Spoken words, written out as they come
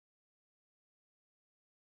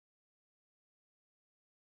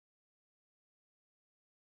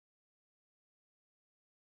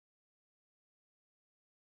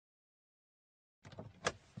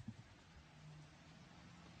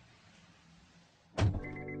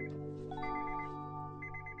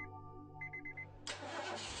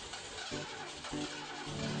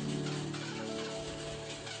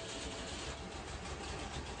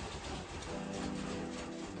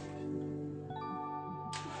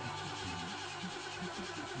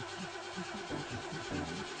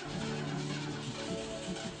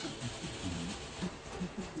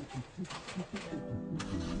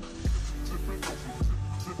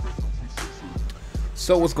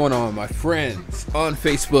So what's going on, my friends on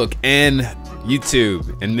Facebook and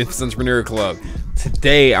YouTube and Memphis Entrepreneur Club?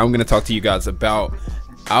 Today I'm going to talk to you guys about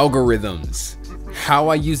algorithms, how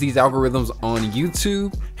I use these algorithms on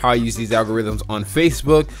YouTube, how I use these algorithms on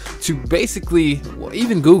Facebook, to basically, well,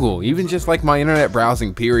 even Google, even just like my internet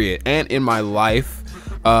browsing period, and in my life,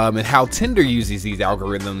 and how Tinder uses these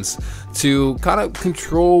algorithms to kind of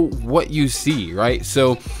control what you see, right?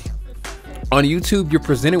 So on YouTube, you're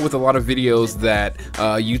presented with a lot of videos that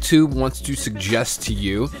YouTube wants to suggest to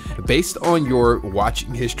you based on your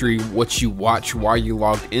watching history, what you watch while you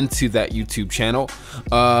logged into that YouTube channel.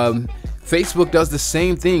 Facebook does the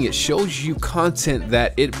same thing. It shows you content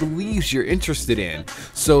that it believes you're interested in.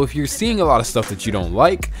 So if you're seeing a lot of stuff that you don't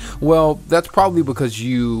like, well, that's probably because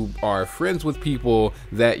you are friends with people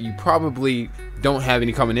that you probably don't have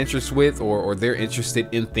any common interests with, or they're interested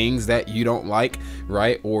in things that you don't like,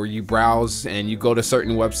 right? Or you browse and you go to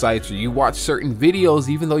certain websites, or you watch certain videos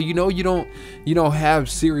even though you know you don't have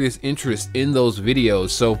serious interest in those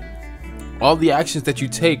videos. So all the actions that you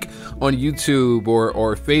take on YouTube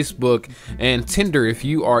or Facebook and Tinder, if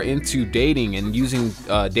you are into dating and using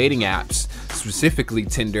dating apps, specifically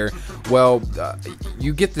Tinder, well,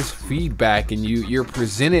 you get this feedback and you're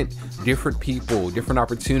presented different people, different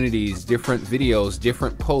opportunities, different videos,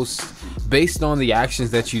 different posts based on the actions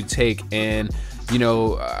that you take. And you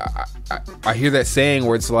know, I hear that saying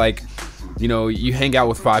where it's like, you know, you hang out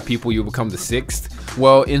with 5 people, you become the 6th.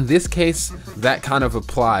 Well, in this case, that kind of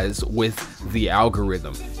applies with the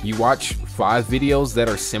algorithm. You watch 5 videos that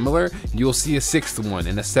are similar, you'll see a 6th one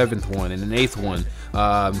and a 7th one and an 8th one.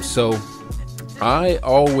 So I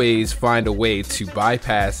always find a way to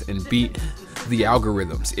bypass and beat the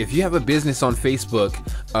algorithms. If you have a business on Facebook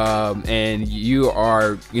and you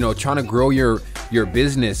are, trying to grow your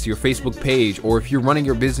business, your Facebook page, or if you're running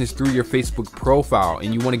your business through your Facebook profile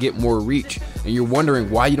and you want to get more reach and you're wondering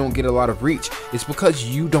why you don't get a lot of reach, it's because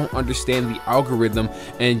you don't understand the algorithm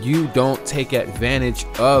and you don't take advantage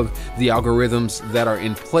of the algorithms that are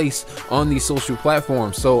in place on these social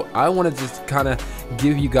platforms. So I want to just kind of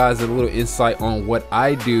give you guys a little insight on what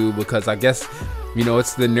I do, because I guess,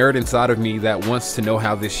 it's the nerd inside of me that wants to know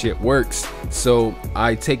how this shit works. So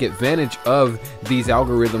I take advantage of these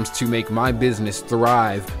algorithms to make my business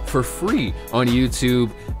thrive for free on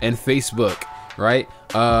YouTube and Facebook, right?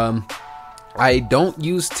 I don't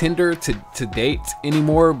use Tinder to date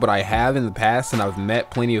anymore, but I have in the past, and I've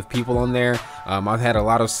met plenty of people on there. I've had a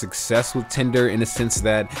lot of success with Tinder in the sense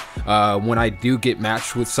that when I do get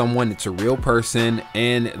matched with someone, it's a real person,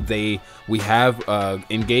 and we have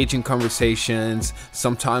engaging conversations.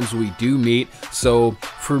 Sometimes we do meet. So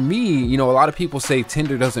for me, a lot of people say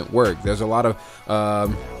Tinder doesn't work. There's a lot of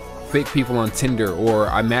fake people on Tinder, or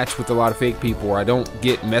I match with a lot of fake people, or I don't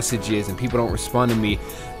get messages and people don't respond to me.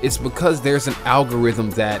 It's because there's an algorithm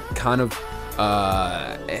that kind of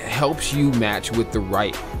helps you match with the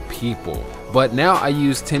right people. But now I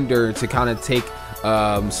use Tinder to kind of take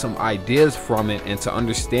some ideas from it and to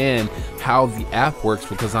understand how the app works,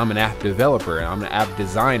 because I'm an app developer and I'm an app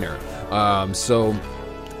designer.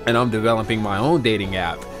 And I'm developing my own dating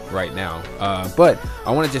app right now, but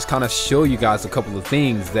I want to just kind of show you guys a couple of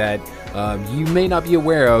things that you may not be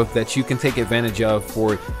aware of that you can take advantage of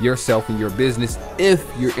for yourself and your business if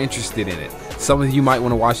you're interested in it. Some of you might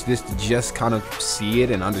want to watch this to just kind of see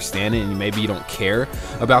it and understand it, and maybe you don't care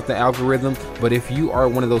about the algorithm, but if you are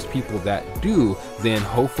one of those people that do, then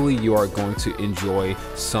hopefully you are going to enjoy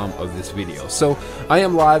some of this video. So I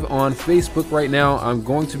am live on Facebook right now. I'm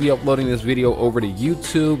going to be uploading this video over to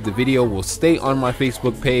YouTube. The video will stay on my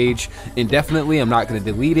Facebook page indefinitely. I'm not going to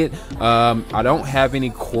delete it. I don't have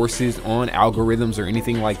any courses on algorithms or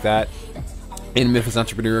anything like that in Memphis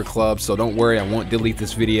Entrepreneur Club, so don't worry, I won't delete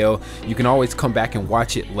this video. You can always come back and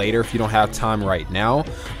watch it later if you don't have time right now.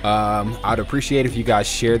 I'd appreciate if you guys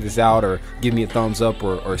share this out or give me a thumbs up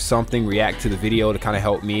or something, react to the video to kind of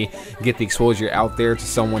help me get the exposure out there to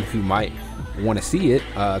someone who might want to see it,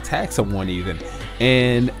 tag someone even.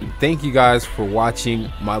 And thank you guys for watching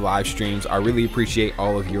my live streams. I really appreciate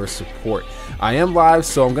all of your support. I am live,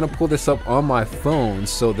 so I'm gonna pull this up on my phone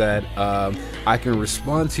so that I can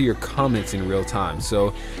respond to your comments in real time.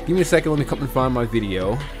 So give me a second, let me come and find my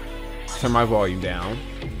video. Turn my volume down.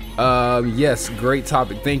 Yes, great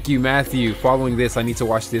topic. Thank you, Matthew. Following this, I need to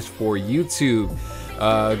watch this for YouTube.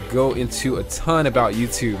 go into a ton about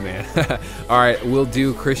YouTube, man. All right, we'll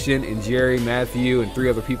do. Christian and Jerry, Matthew, and 3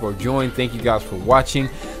 other people have joined. Thank you guys for watching.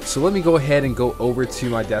 So let me go ahead and go over to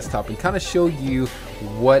my desktop and kind of show you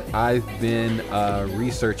what I've been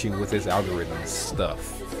researching with this algorithm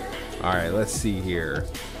stuff. All right, let's see here.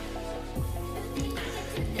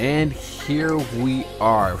 And here we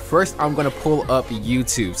are. First, I'm gonna pull up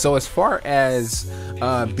YouTube. So as far as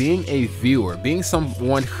being a viewer, being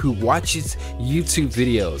someone who watches YouTube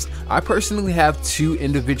videos, I personally have 2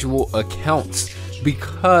 individual accounts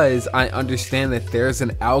because I understand that there's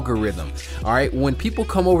an algorithm. All right, when people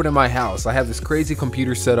come over to my house, I have this crazy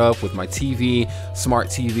computer set up with my TV, smart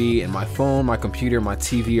TV, and my phone, my computer, my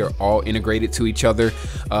TV are all integrated to each other.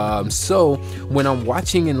 So when I'm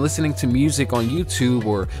watching and listening to music on YouTube,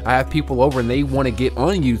 or I have people over and they want to get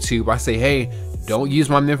on YouTube, I say, hey, don't use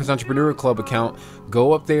my Memphis Entrepreneur Club account.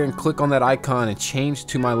 Go up there and click on that icon and change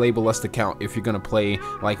to my Label Lust account if you're gonna play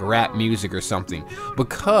like rap music or something.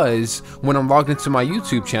 Because when I'm logged into my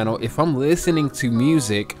YouTube channel, if I'm listening to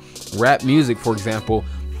music, rap music for example,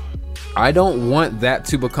 I don't want that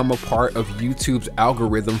to become a part of YouTube's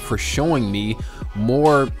algorithm for showing me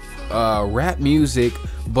more rap music,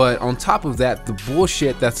 but on top of that, the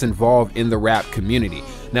bullshit that's involved in the rap community.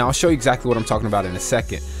 Now I'll show you exactly what I'm talking about in a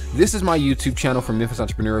second. This is my YouTube channel for Memphis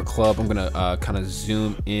Entrepreneur Club. I'm gonna kind of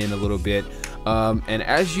zoom in a little bit, and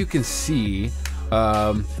as you can see,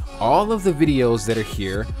 all of the videos that are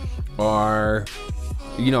here are,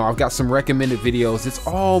 you know, I've got some recommended videos. It's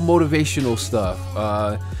all motivational stuff.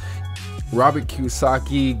 Robert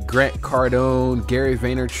Kiyosaki, Grant Cardone, Gary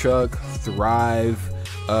Vaynerchuk, Thrive,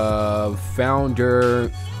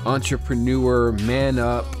 founder, entrepreneur, man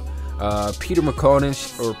up, Peter McKinnon,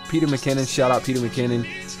 shout out Peter McKinnon,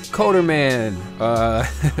 Coder Man,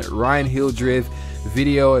 Ryan Hildreth,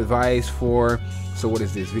 video advice for, so what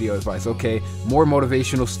is this, video advice, okay, more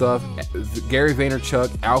motivational stuff, Gary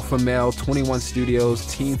Vaynerchuk, Alpha Male, 21 Studios,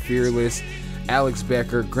 Team Fearless, Alex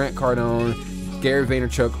Becker, Grant Cardone, Gary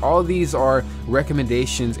Vaynerchuk. All of these are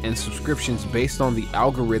recommendations and subscriptions based on the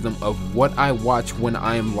algorithm of what I watch when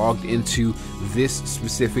I am logged into this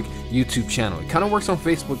specific YouTube channel. It kind of works on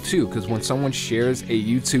Facebook too, because when someone shares a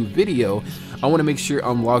YouTube video, I want to make sure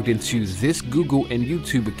I'm logged into this Google and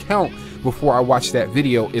YouTube account before I watch that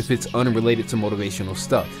video if it's unrelated to motivational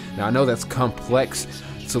stuff. Now I know that's complex.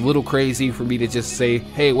 It's a little crazy for me to just say,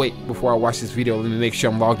 hey, wait, before I watch this video, let me make sure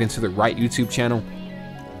I'm logged into the right YouTube channel.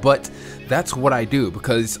 But that's what I do,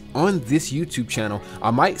 because on this YouTube channel, I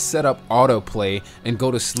might set up autoplay and go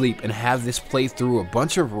to sleep and have this play through a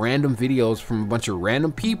bunch of random videos from a bunch of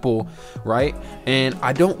random people, right? And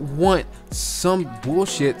I don't want some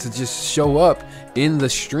bullshit to just show up in the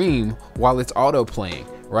stream while it's autoplaying,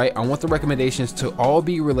 right? I want the recommendations to all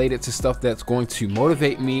be related to stuff that's going to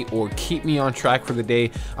motivate me or keep me on track for the day.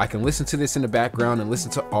 I can listen to this in the background and listen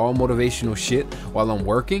to all motivational shit while I'm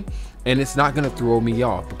working, and it's not going to throw me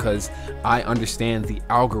off because I understand the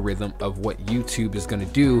algorithm of what YouTube is going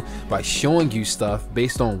to do by showing you stuff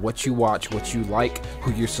based on what you watch, what you like,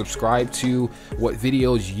 who you're subscribed to, what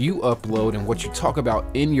videos you upload, and what you talk about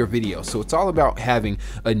in your video. So it's all about having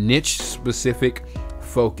a niche specific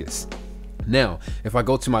focus. Now, if I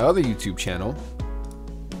go to my other YouTube channel,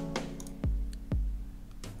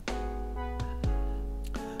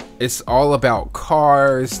 it's all about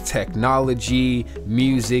cars, technology,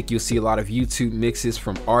 music. You'll see a lot of YouTube mixes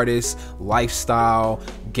from artists, lifestyle,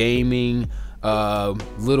 gaming.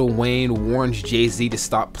 Lil Wayne warns Jay-Z to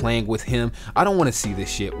stop playing with him. I don't want to see this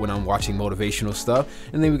shit when I'm watching motivational stuff.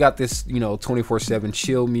 And then we got this, you know, 24/7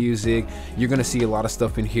 chill music. You're gonna see a lot of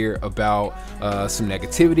stuff in here about some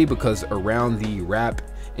negativity, because around the rap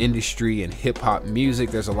industry and hip-hop music,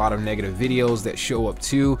 there's a lot of negative videos that show up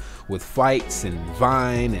too, with fights and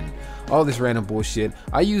Vine and all this random bullshit.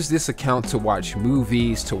 I use this account to watch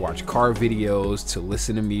movies, to watch car videos, to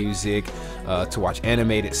listen to music, to watch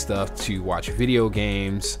animated stuff, to watch video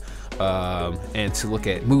games, and to look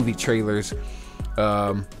at movie trailers.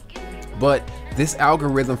 But this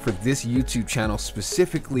algorithm for this YouTube channel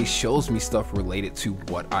specifically shows me stuff related to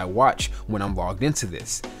what I watch when I'm logged into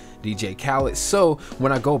this. DJ Khaled. So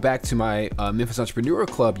when I go back to my Memphis Entrepreneur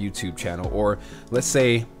Club YouTube channel, or let's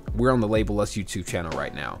say we're on the Label Lust YouTube channel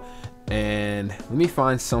right now, and let me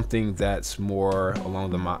find something that's more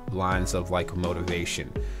along the lines of like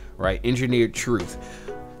motivation, right? Engineered truth.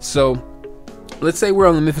 So let's say we're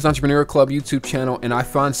on the Memphis Entrepreneur Club YouTube channel, and I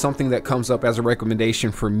find something that comes up as a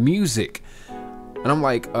recommendation for music, and I'm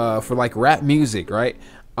like, for like rap music, right?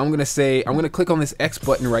 I'm gonna click on this X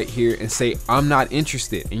button right here and say I'm not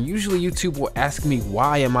interested. And usually YouTube will ask me,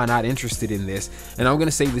 why am I not interested in this? And I'm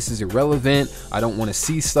gonna say this is irrelevant, I don't want to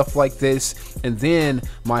see stuff like this. And then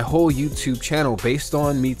my whole YouTube channel, based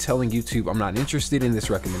on me telling YouTube I'm not interested in this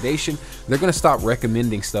recommendation, they're gonna stop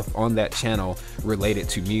recommending stuff on that channel related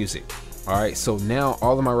to music. All right, so now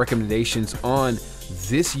all of my recommendations on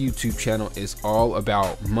this YouTube channel is all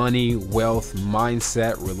about money, wealth,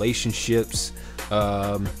 mindset, relationships,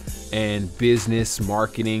 and business,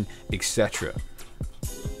 marketing, etc.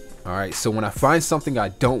 All right, so when I find something I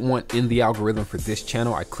don't want in the algorithm for this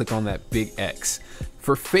channel, I click on that big X.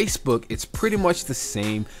 For Facebook, it's pretty much the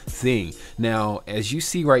same thing. Now, as you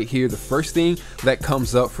see right here, the first thing that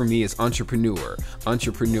comes up for me is entrepreneur,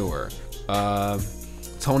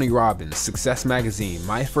 Tony Robbins, Success Magazine,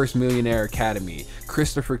 My First Millionaire Academy,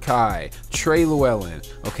 Christopher Kai, Trey Llewellyn,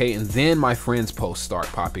 okay, and then my friends' posts start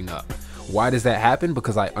popping up. Why does that happen?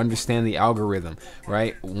 Because I understand the algorithm,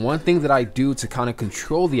 right? One thing that I do to kind of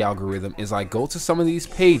control the algorithm is I go to some of these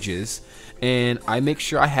pages and I make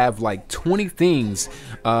sure I have like 20 things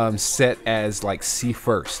set as like see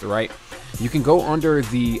first, right? You can go under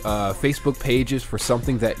the Facebook pages for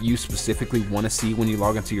something that you specifically want to see when you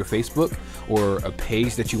log into your Facebook, or a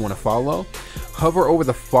page that you want to follow. Hover over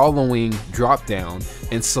the following drop down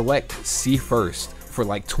and select see first for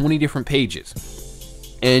like 20 different pages.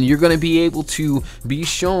 And you're going to be able to be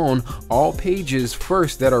shown all pages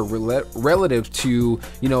first that are relative to,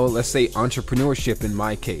 you know, let's say entrepreneurship. In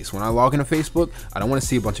my case, when I log into Facebook, I don't want to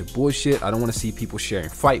see a bunch of bullshit. I don't want to see people sharing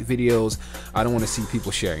fight videos. I don't want to see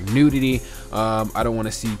people sharing nudity. I don't want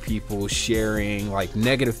to see people sharing like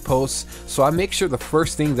negative posts. So I make sure the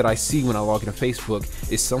first thing that I see when I log into Facebook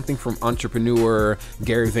is something from entrepreneur,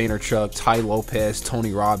 Gary Vaynerchuk, Ty Lopez,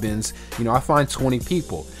 Tony Robbins. You know, I find 20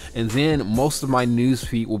 people, and then most of my news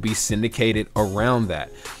feed will be syndicated around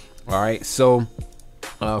that. All right, so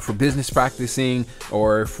for business practicing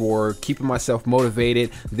or for keeping myself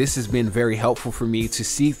motivated, this has been very helpful for me to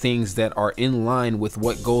see things that are in line with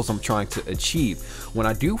what goals I'm trying to achieve. When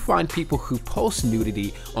I do find people who post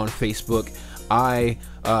nudity on Facebook, I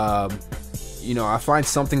find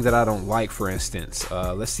something that I don't like. For instance,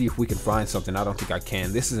 let's see if we can find something. I don't think I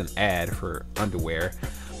can. This is an ad for underwear.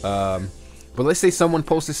 But let's say someone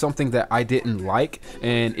posted something that I didn't like,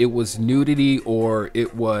 and it was nudity, or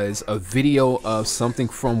it was a video of something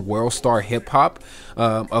from World Star Hip Hop,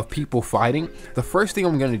 of people fighting. The first thing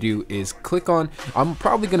I'm going to do is click on, I'm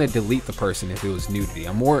probably going to delete the person if it was nudity.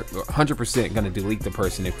 I'm more 100% going to delete the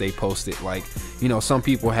person if they post it. Like, you know, some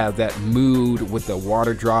people have that mood with the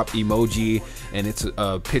water drop emoji, and it's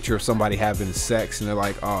a picture of somebody having sex, and they're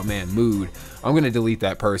like, oh man, mood. I'm going to delete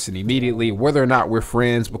that person immediately, whether or not we're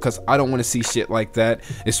friends, because I don't want to see shit like that,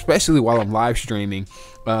 especially while I'm live streaming.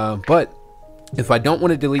 But if I don't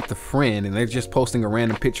want to delete the friend and they're just posting a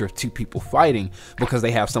random picture of two people fighting because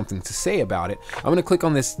they have something to say about it, I'm going to click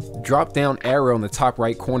on this drop down arrow in the top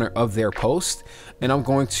right corner of their post, and I'm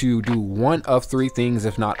going to do one of three things,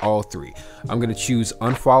 if not all three. I'm going to choose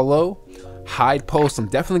unfollow, hide post. I'm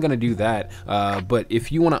definitely going to do that, but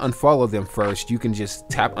if you want to unfollow them first, you can just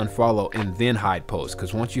tap unfollow and then hide post,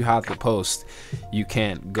 because once you hide the post, you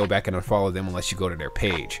can't go back and unfollow them unless you go to their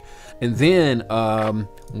page. And then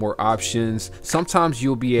more options. Sometimes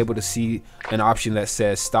you'll be able to see an option that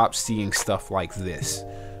says stop seeing stuff like this.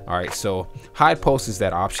 All right, so hide post is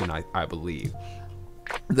that option, I believe.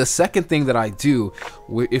 The second thing that I do,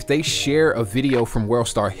 if they share a video from World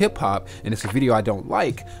Star Hip Hop and it's a video I don't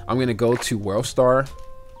like, I'm going to go to World Star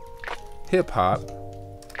Hip Hop.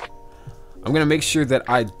 I'm going to make sure that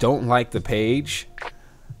I don't like the page,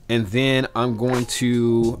 and then I'm going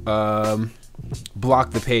to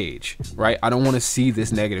block the page, right? I don't want to see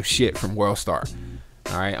this negative shit from World Star.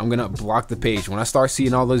 All right, I'm gonna block the page. When I start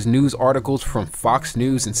seeing all those news articles from Fox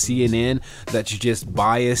News and CNN that's just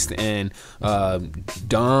biased and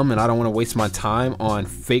dumb, and I don't want to waste my time on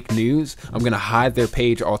fake news, I'm gonna hide their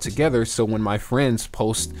page altogether, so when my friends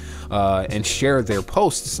post and share their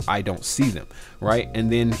posts, I don't see them, right?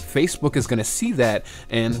 And then Facebook is gonna see that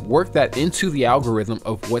and work that into the algorithm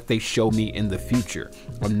of what they show me in the future.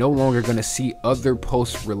 I'm no longer gonna see other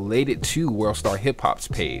posts related to World Star Hip Hop's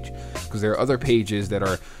page, because there are other pages that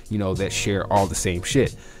are, you know, that share all the same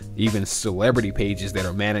shit. Even celebrity pages that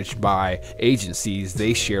are managed by agencies,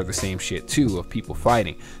 they share the same shit too, of people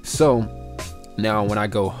fighting. So now when I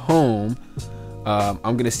go home,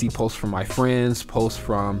 I'm gonna see posts from my friends, posts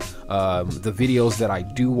from the videos that I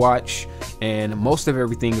do watch, and most of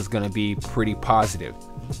everything is gonna be pretty positive.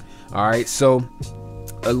 All right, so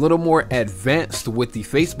a little more advanced with the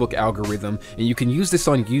Facebook algorithm, and you can use this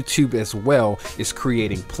on YouTube as well, is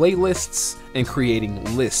creating playlists and creating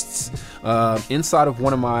lists. Inside of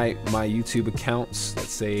one of my YouTube accounts,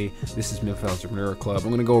 let's say this is Memphis Entrepreneur Club, I'm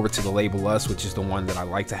going to go over to the label us, which is the one that I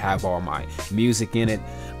like to have all my music in it.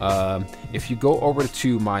 If you go over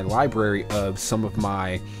to my library of some of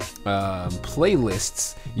my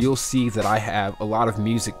playlists, you'll see that I have a lot of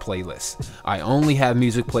music playlists. I only have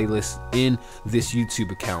music playlists in this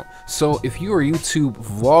YouTube account. So if you're a YouTube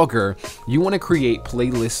vlogger, you want to create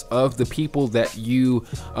playlists of the people that you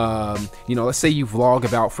know, let's say you vlog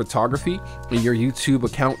about photography and your YouTube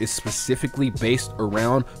account is specifically based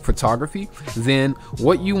around photography, then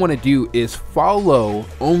what you want to do is follow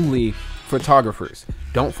only photographers.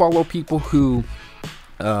 Don't follow people who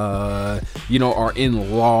you know, are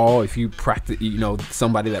in law. If you practice, you know,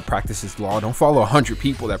 somebody that practices law, don't follow 100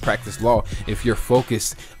 people that practice law. If your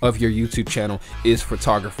focus of your YouTube channel is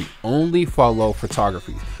photography, only follow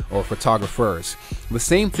photography or photographers. The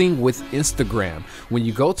same thing with Instagram. When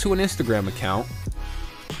you go to an Instagram account,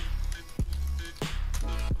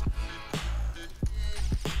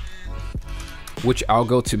 which I'll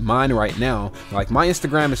go to mine right now. Like, my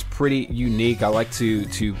Instagram is pretty unique. I like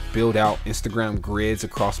to build out Instagram grids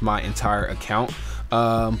across my entire account.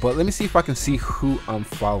 But let me see if I can see who I'm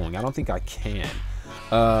following. I don't think I can.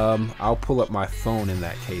 I'll pull up my phone in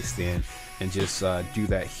that case then and just do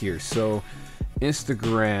that here. So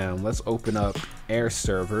Instagram, let's open up Air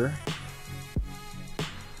Server.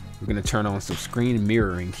 We're gonna turn on some screen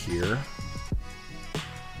mirroring here.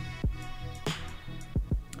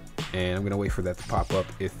 And I'm gonna wait for that to pop up.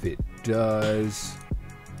 If it does,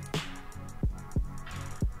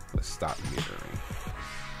 let's stop mirroring.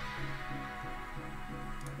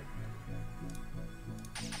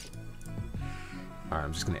 All right,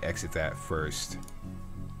 I'm just gonna exit that first.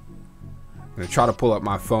 I'm gonna try to pull up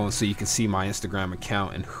my phone so you can see my Instagram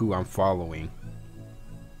account and who I'm following.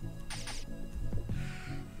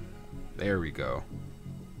 There we go.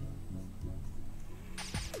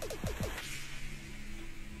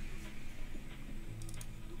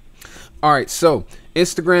 All right, so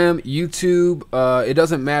Instagram, YouTube, it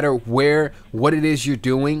doesn't matter what it is you're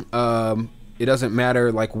doing. It doesn't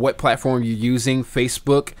matter like what platform you're using.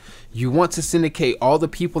 Facebook, you want to syndicate all the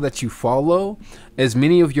people that you follow. As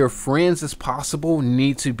many of your friends as possible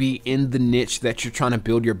need to be in the niche that you're trying to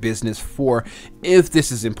build your business for, if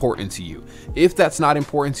this is important to you. If that's not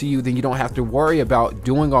important to you, then you don't have to worry about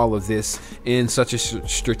doing all of this in such a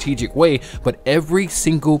strategic way. But every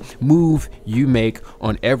single move you make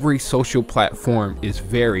on every social platform is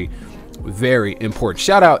very, very important.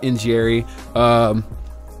 Shout out in Jerry.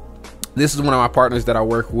 This is one of my partners that I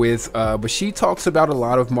work with, but she talks about a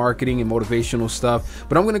lot of marketing and motivational stuff.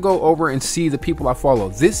 But I'm going to go over and see the people I follow.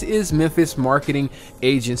 This is Memphis Marketing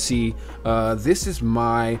Agency. This is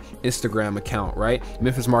my Instagram account, right?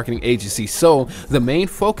 Memphis Marketing Agency. So the main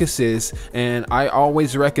focus is, and I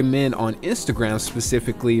always recommend on Instagram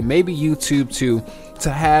specifically, maybe YouTube too,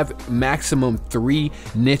 to have maximum 3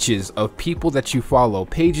 niches of people that you follow,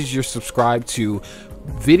 pages you're subscribed to,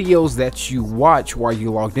 videos that you watch while you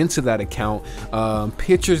logged into that account,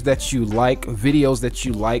 pictures that you like, videos that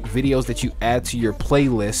you add to your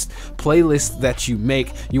playlists that you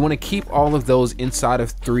make. You want to keep all of those inside of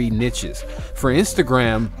 3 niches. For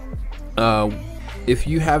Instagram, if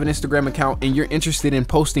you have an Instagram account and you're interested in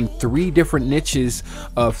posting 3 different niches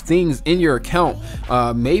of things in your account,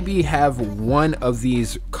 maybe have one of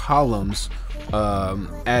these columns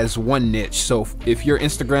as one niche. So if your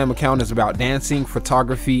Instagram account is about dancing,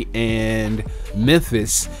 photography, and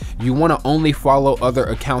Memphis, you want to only follow other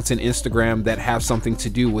accounts in Instagram that have something to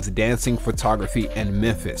do with dancing, photography, and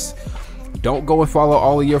Memphis. Don't go and follow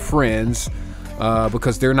all of your friends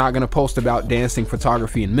because they're not going to post about dancing,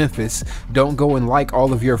 photography, and Memphis. Don't go and like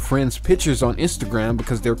all of your friends' pictures on Instagram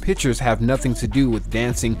because their pictures have nothing to do with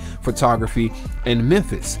dancing, photography, and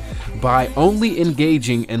Memphis. By only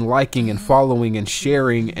engaging and liking and following and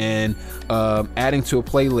sharing and adding to a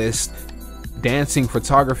playlist dancing,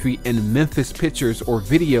 photography, and Memphis pictures or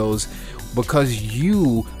videos, because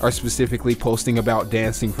you are specifically posting about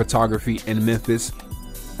dancing, photography, and Memphis,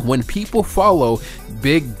 when people follow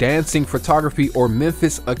big dancing, photography, or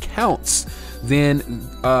Memphis accounts, then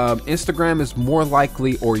Instagram is more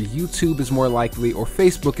likely, or YouTube is more likely, or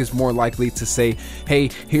Facebook is more likely to say, hey,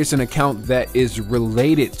 here's an account that is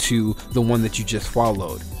related to the one that you just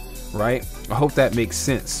followed, right? I hope that makes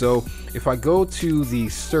sense. So if I go to the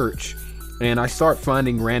search and I start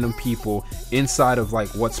finding random people inside of like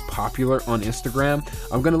what's popular on Instagram,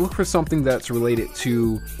 I'm gonna look for something that's related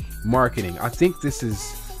to marketing. I think this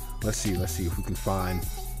is, let's see if we can find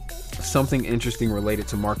something interesting related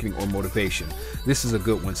to marketing or motivation. This is a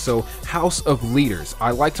good one. So House of Leaders,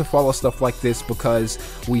 I like to follow stuff like this because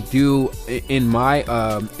we do in my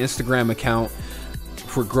Instagram account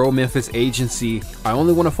for Grow Memphis Agency. I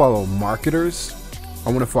only want to follow marketers, I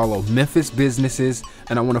want to follow Memphis businesses,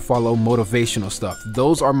 and I want to follow motivational stuff.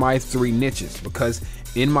 Those are my 3 niches, because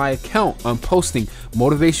in my account I'm posting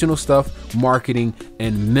motivational stuff, marketing,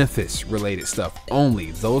 and Memphis related stuff.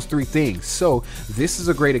 Only those 3 things. So this is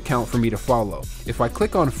a great account for me to follow. If I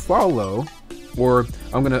click on follow, or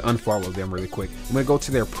I'm going to unfollow them really quick. I'm going to go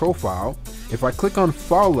to their profile. If I click on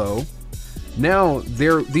follow, now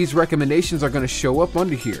these recommendations are going to show up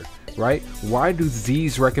under here, right? Why do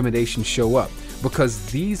these recommendations show up? Because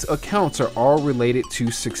these accounts are all related to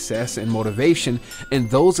success and motivation, and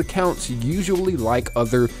those accounts usually like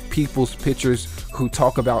other people's pictures who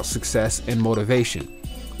talk about success and motivation.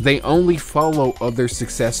 They only follow other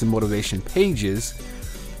success and motivation pages,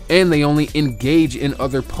 and they only engage in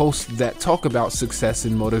other posts that talk about success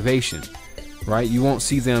and motivation, right? You won't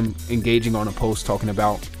see them engaging on a post talking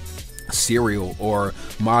about cereal or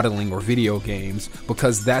modeling or video games,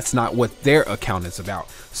 because that's not what their account is about.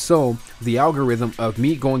 So the algorithm of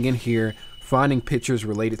me going in here, finding pictures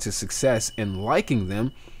related to success and liking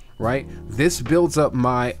them, right, this builds up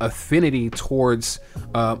my affinity towards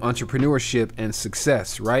entrepreneurship and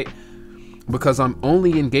success, right? Because I'm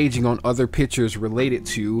only engaging on other pictures related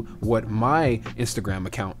to what my Instagram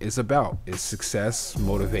account is about, is success,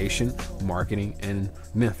 motivation, marketing, and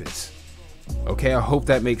Memphis. Okay, I hope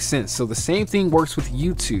that makes sense. So the same thing works with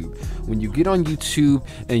YouTube. When you get on YouTube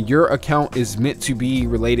and your account is meant to be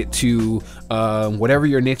related to whatever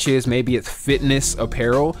your niche is, maybe it's fitness,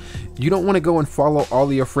 apparel, you don't want to go and follow all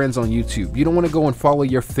of your friends on YouTube. You don't want to go and follow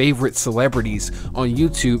your favorite celebrities on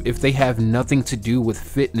YouTube if they have nothing to do with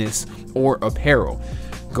fitness or apparel.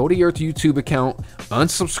 Go to your YouTube account,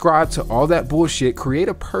 unsubscribe to all that bullshit, create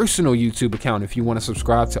a personal YouTube account if you want to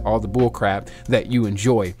subscribe to all the bullcrap that you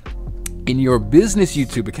enjoy. In your business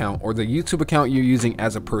YouTube account, or the YouTube account you're using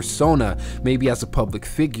as a persona, maybe as a public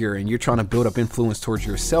figure, and you're trying to build up influence towards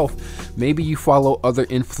yourself, maybe you follow other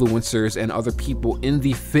influencers and other people in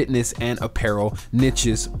the fitness and apparel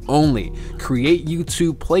niches only. Create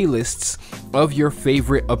YouTube playlists of your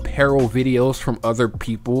favorite apparel videos from other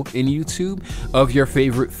people in YouTube, of your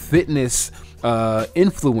favorite fitness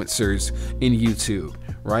influencers in YouTube,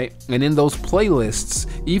 right? And in those playlists,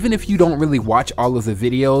 even if you don't really watch all of the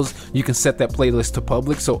videos, you can set that playlist to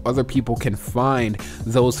public so other people can find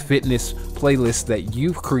those fitness playlists that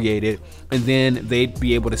you've created, and then they'd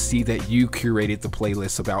be able to see that you curated the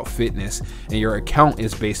playlist about fitness and your account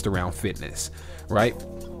is based around fitness, right?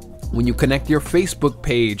 When you connect your Facebook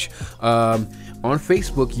page, on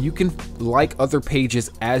Facebook, you can like other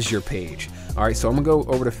pages as your page. All right, so I'm gonna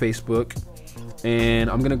go over to Facebook, and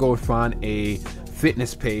I'm gonna go and find a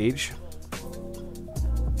fitness page.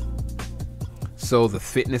 So the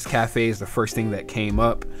fitness cafe is the first thing that came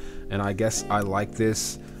up, and I guess I like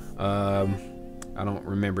this. I don't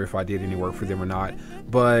remember if I did any work for them or not,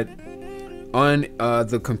 but on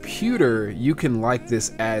the computer you can like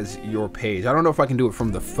this as your page. I don't know if I can do it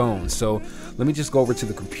from the phone, so let me just go over to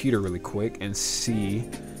the computer really quick and see.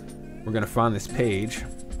 We're gonna find this page.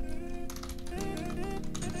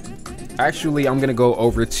 Actually, I'm gonna go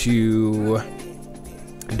over to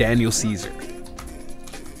Daniel Caesar.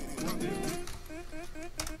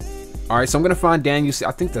 All right, so I'm gonna find Daniel.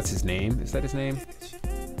 I think that's his name. Is that his name?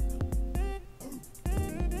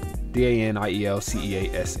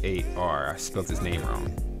 D-A-N-I-E-L-C-E-A-S-A-R. I spelled his name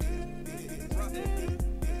wrong.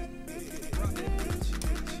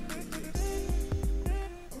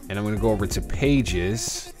 And I'm gonna go over to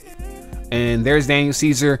pages, and there's Daniel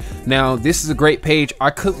Caesar. Now this is a great page. I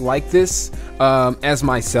could like this as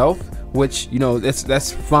myself, which, you know,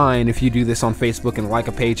 that's fine if you do this on Facebook and like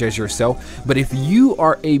a page as yourself. But if you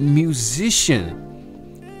are a musician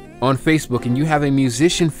on Facebook and you have a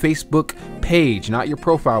musician Facebook page, not your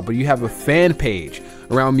profile, but you have a fan page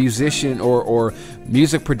around musician or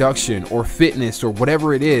music production or fitness or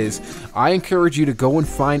whatever it is, I encourage you to go and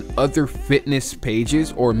find other fitness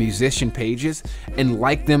pages or musician pages and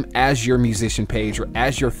like them as your musician page or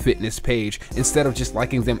as your fitness page instead of just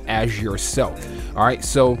liking them as yourself. All right,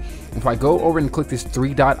 so if I go over and click this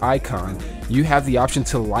 3-dot icon, you have the option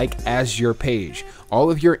to like as your page.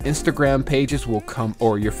 All of your Instagram pages will come,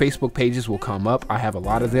 or your Facebook pages will come up. I have a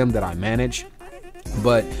lot of them that I manage,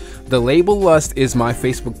 but the Label Lust is my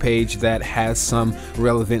Facebook page that has some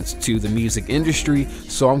relevance to the music industry,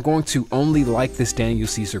 so I'm going to only like this Daniel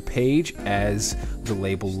Caesar page as the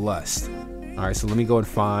Label Lust. All right, so let me go and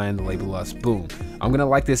find the label Lust. Boom. I'm gonna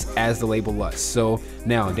like this as the label Lust. So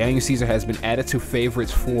now Daniel Caesar has been added to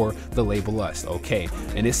favorites for the label Lust. Okay,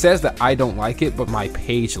 and it says that I don't like it, but my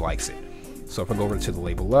page likes it. So if I go over to the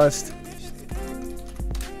label Lust,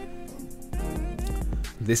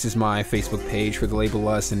 this is my Facebook page for the label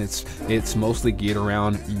Lust, and it's mostly geared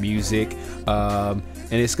around music, and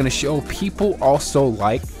it's going to show people also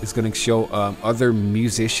like, it's going to show other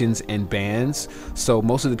musicians and bands. So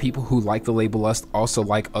most of the people who like the label Lust also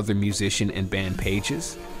like other musician and band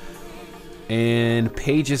pages, and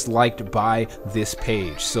pages liked by this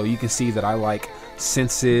page. So you can see that I like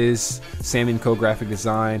Senses, Sam & Co graphic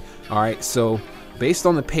design. All right, so based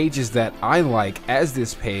on the pages that I like as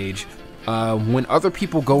this page, when other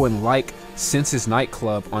people go and like Senses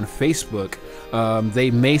Nightclub on Facebook,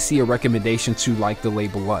 they may see a recommendation to like the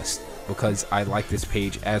label Lust because I like this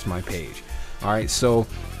page as my page. All right, so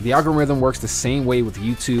the algorithm works the same way with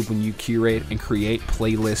YouTube when you curate and create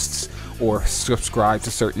playlists or subscribe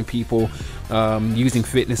to certain people. Using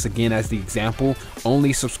fitness again as the example,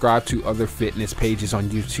 only subscribe to other fitness pages on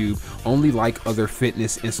YouTube, only like other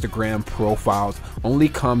fitness Instagram profiles, only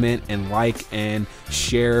comment and like and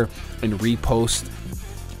share and repost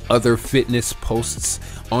other fitness posts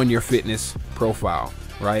on your fitness profile.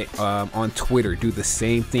 Right? On Twitter, do the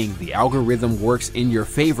same thing. The algorithm works in your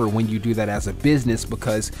favor when you do that as a business,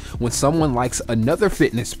 because when someone likes another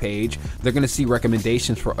fitness page, they're going to see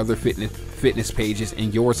recommendations for other fitness pages,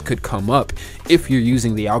 and yours could come up if you're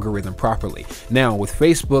using the algorithm properly. Now with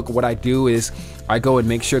Facebook, what I do is I go and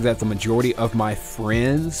make sure that the majority of my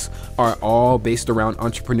friends are all based around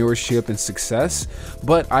entrepreneurship and success,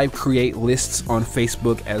 but I create lists on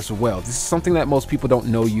Facebook as well. This is something that most people don't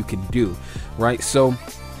know you can do, right? So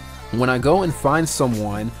when I go and find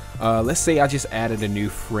someone, let's say I just added a new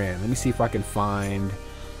friend. Let me see if I can find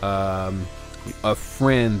a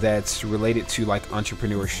friend that's related to like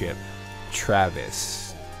entrepreneurship.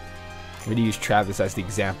 Travis. I'm going to use Travis as the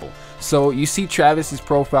example. So you see Travis's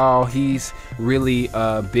profile. He's really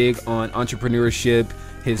big on entrepreneurship.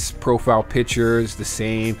 His profile picture is the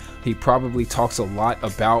same. He probably talks a lot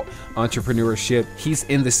about entrepreneurship. He's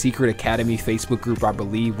in the Secret Academy Facebook group, I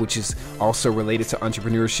believe, which is also related to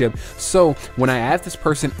entrepreneurship. So when I add this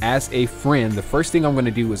person as a friend, the first thing I'm going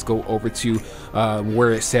to do is go over to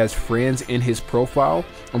where it says friends in his profile.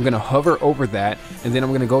 I'm going to hover over that, and then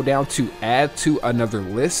I'm going to go down to add to another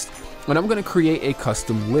list. And I'm going to create a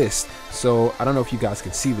custom list. So I don't know if you guys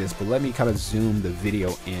can see this, but let me kind of zoom the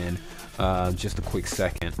video in just a quick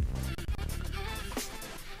second.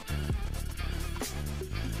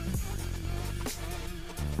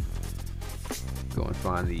 Go and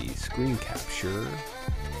find the screen capture.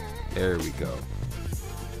 There we go.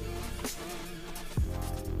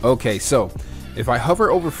 Okay, so if I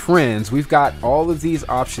hover over friends, we've got all of these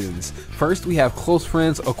options. First, we have close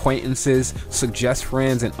friends, acquaintances, suggest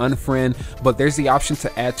friends, and unfriend, but there's the option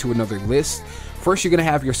to add to another list. First, you're gonna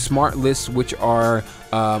have your smart lists, which are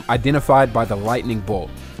identified by the lightning bolt.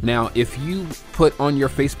 Now, if you put on your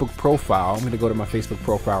Facebook profile, I'm gonna go to my Facebook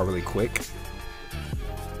profile really quick,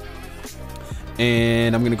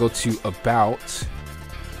 and I'm gonna go to about,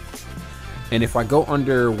 and if I go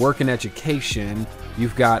under work and education,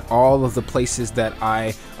 you've got all of the places that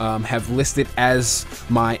I have listed as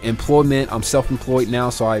my employment. I'm self-employed now,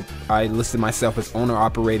 so I listed myself as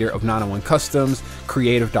owner-operator of 901 Customs,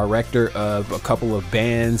 creative director of a couple of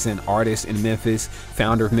bands and artists in Memphis,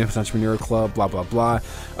 founder of Memphis Entrepreneur Club, blah, blah, blah.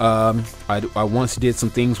 I once did some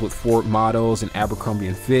things with Ford Models and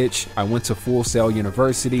Abercrombie & Fitch. I went to Full Sail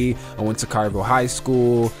University. I went to Cairo High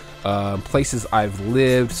School. Places I've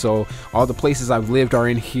lived. So all the places I've lived are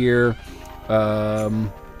in here.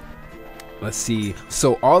 Let's see.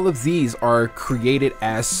 So all of these are created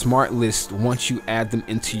as smart lists once you add them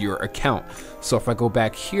into your account. So if I go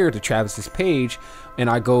back here to Travis's page and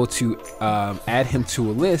I go to add him to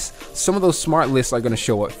a list, some of those smart lists are going to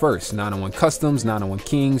show up first. 901 Customs, 901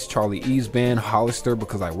 Kings, Charlie E's Band, Hollister,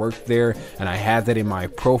 because I worked there and I had that in my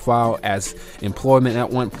profile as employment at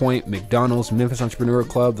one point, McDonald's, Memphis Entrepreneur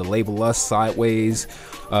Club, the label Lust, Sideways,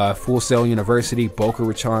 Full Sail University, Boca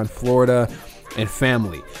Raton, Florida, and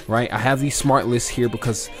family, right? I have these smart lists here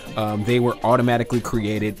because they were automatically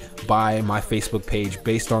created by my Facebook page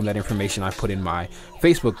based on that information I put in my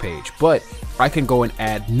Facebook page. But I can go and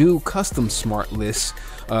add new custom smart lists,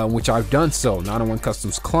 which I've done so. 901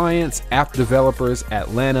 Customs clients, app developers,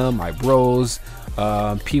 Atlanta, my bros,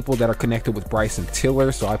 people that are connected with Bryson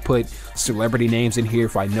Tiller. So I put celebrity names in here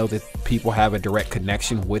if I know that people have a direct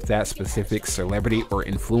connection with that specific celebrity or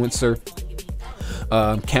influencer.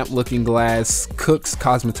 Camp Looking Glass, cooks,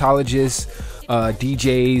 cosmetologists,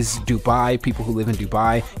 DJs, Dubai, people who live in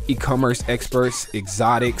Dubai, e-commerce experts,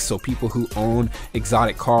 exotics, so people who own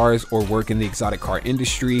exotic cars or work in the exotic car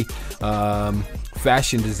industry,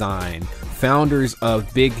 fashion design, founders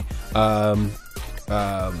of big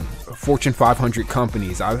Fortune 500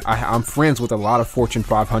 companies. I'm friends with a lot of Fortune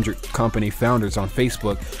 500 company founders on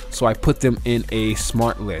Facebook, so I put them in a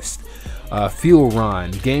smart list. Fuel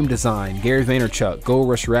Run, Game Design, Gary Vaynerchuk, Gold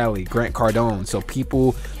Rush Rally, Grant Cardone. So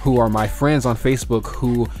people who are my friends on Facebook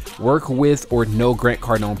who work with or know Grant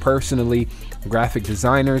Cardone personally. Graphic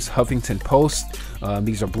designers, Huffington Post.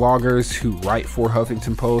 These are bloggers who write for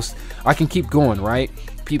Huffington Post. I can keep going, right?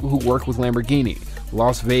 People who work with Lamborghini,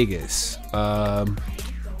 Las Vegas,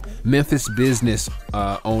 Memphis business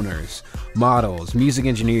owners, models, music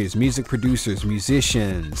engineers, music producers,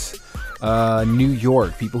 musicians, New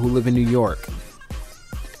York, people who live in New York,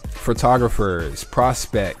 photographers,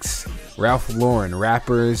 prospects, Ralph Lauren,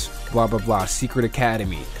 rappers, blah blah blah, Secret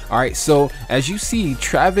Academy. All right, so as you see,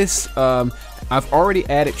 Travis, I've already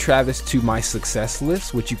added Travis to my success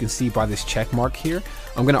list, which you can see by this check mark here.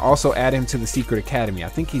 I'm gonna also add him to the Secret Academy. I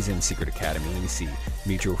think he's in Secret Academy. Let me see.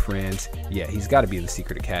 Mutual friends. Yeah, he's got to be in the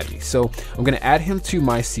Secret Academy. So I'm gonna add him to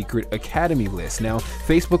my Secret Academy list. Now,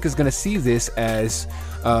 Facebook is gonna see this as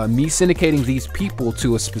me syndicating these people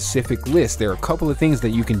to a specific list. There are a couple of things that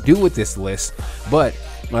you can do with this list, but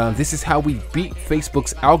this is how we beat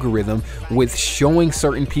Facebook's algorithm with showing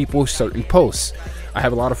certain people certain posts. I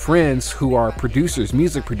have a lot of friends who are producers,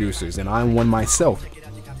 music producers, and I'm one myself.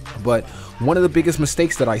 But one of the biggest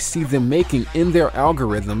mistakes that I see them making in their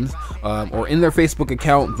algorithms or in their Facebook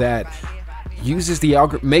account that uses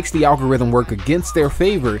makes the algorithm work against their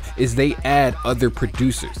favor is they add other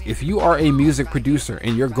producers. If you are a music producer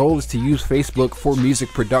and your goal is to use Facebook for music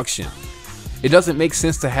production, it doesn't make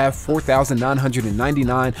sense to have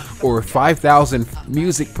 4,999 or 5,000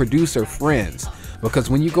 music producer friends. Because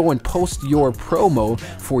when you go and post your promo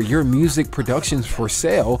for your music productions for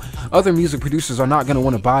sale, other music producers are not going to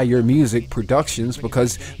want to buy your music productions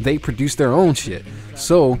because they produce their own shit.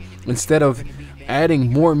 So instead of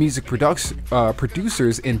adding more music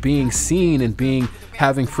producers and being seen and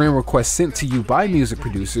having friend requests sent to you by music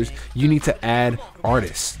producers, you need to add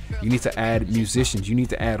artists, you need to add musicians, you need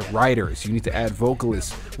to add writers, you need to add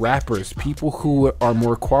vocalists, rappers, people who are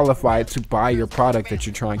more qualified to buy your product that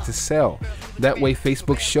you're trying to sell. That way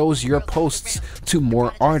Facebook shows your posts to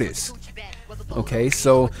more artists. Okay,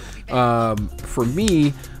 so for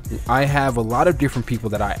me, I have a lot of different people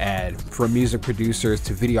that I add, from music producers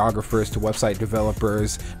to videographers to website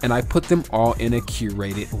developers, and I put them all in a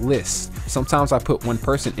curated list. Sometimes I put one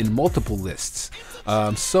person in multiple lists.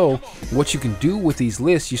 So what you can do with these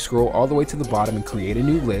lists, you scroll all the way to the bottom and create a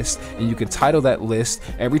new list, and you can title that list.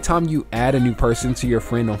 Every time you add a new person to your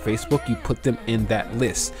friend on Facebook, you put them in that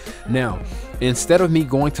list. Now, instead of me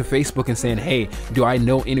going to Facebook and saying, hey, do I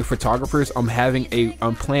know any photographers? I'm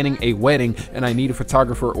planning a wedding and I need a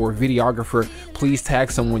photographer or a videographer. Please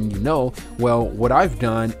tag someone you know. Well, what I've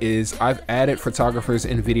done is I've added photographers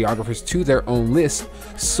and videographers to their own list.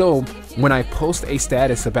 So when I post a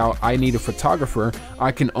status about I need a photographer,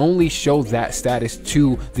 I can only show that status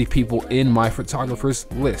to the people in my photographers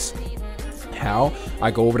list. How?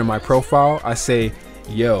 I go over to my profile, I say,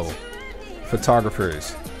 yo,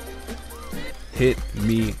 photographers, hit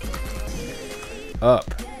me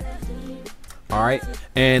up. All right,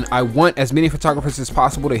 and I want as many photographers as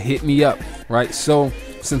possible to hit me up, right? So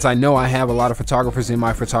since I know I have a lot of photographers in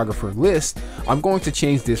my photographer list, I'm going to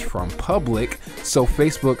change this from public. So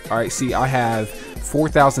Facebook, all right, see, I have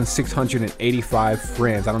 4,685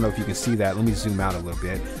 friends. I don't know if you can see that. Let me zoom out a little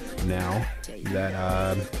bit now.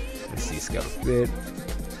 That let's see, scale fit.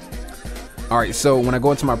 All right, so when I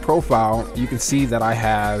go into my profile, you can see that I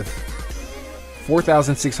have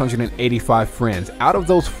 4,685 friends. Out of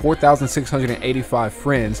those 4,685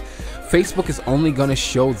 friends, Facebook is only going to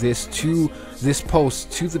show this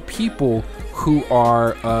post to the people who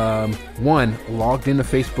are one, logged into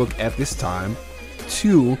Facebook at this time,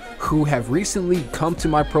 two, who have recently come to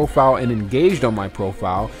my profile and engaged on my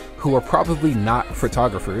profile, who are probably not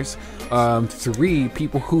photographers, three,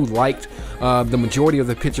 people who liked the majority of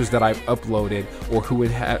the pictures that I've uploaded or who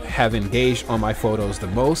would have engaged on my photos the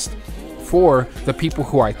most, for the people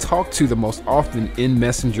who I talk to the most often in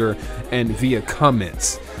Messenger and via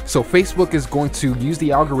comments. So Facebook is going to use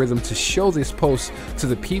the algorithm to show this post to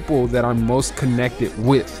the people that I'm most connected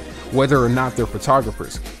with, whether or not they're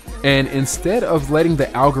photographers. And instead of letting the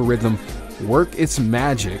algorithm work its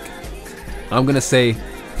magic, I'm gonna say,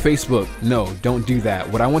 Facebook, no, don't do that.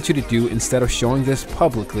 What I want you to do, instead of showing this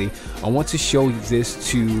publicly, I want to show this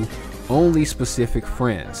to only specific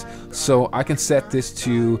friends. So I can set this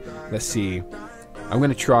to, let's see, I'm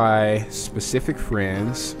going to try specific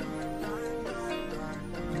friends.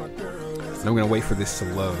 And I'm going to wait for this to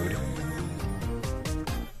load.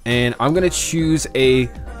 And I'm going to choose a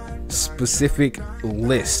specific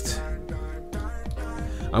list.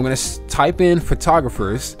 I'm going to type in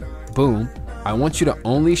photographers. Boom. I want you to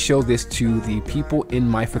only show this to the people in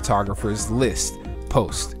my photographers list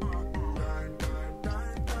post.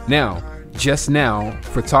 Now, just now,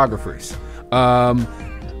 photographers.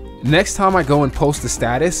 Next time I go and post a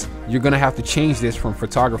status, you're going to have to change this from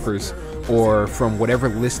photographers or from whatever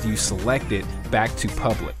list you selected back to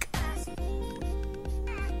public.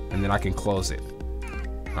 And then I can close it.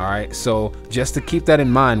 All right, so just to keep that in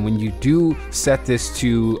mind, when you do set this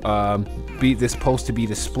to be this post to be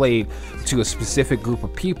displayed to a specific group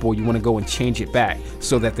of people, you want to go and change it back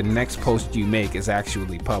so that the next post you make is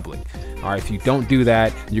actually public. All right, if you don't do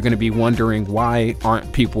that, you're going to be wondering why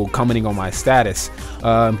aren't people commenting on my status.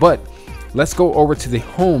 But let's go over to the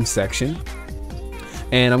home section.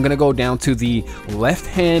 And I'm going to go down to the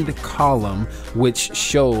left-hand column, which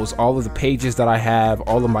shows all of the pages that I have,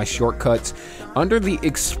 all of my shortcuts. Under the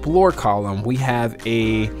Explore column, we have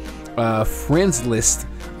a friends list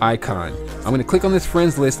icon. I'm going to click on this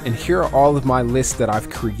friends list, and here are all of my lists that I've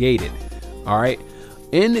created. All right.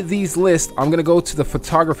 In these lists, I'm going to go to the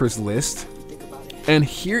photographers list. And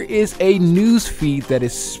here is a news feed that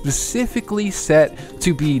is specifically set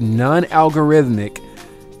to be non-algorithmic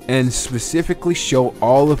and specifically show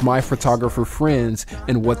all of my photographer friends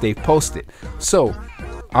and what they've posted. So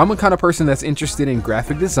I'm a kind of person that's interested in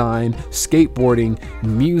graphic design, skateboarding,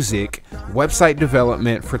 music, website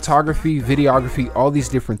development, photography, videography, all these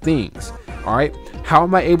different things. All right. How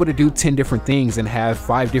am I able to do 10 different things and have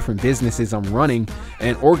 5 different businesses I'm running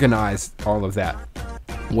and organize all of that?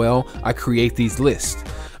 Well, I create these lists.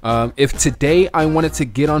 If today I wanted to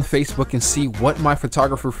get on Facebook and see what my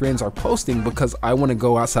photographer friends are posting because I want to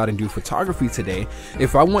go outside and do photography today,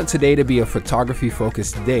 if I want today to be a photography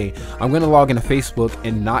focused day, I'm going to log into Facebook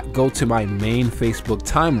and not go to my main Facebook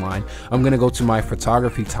timeline. I'm going to go to my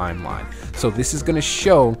photography timeline. So this is going to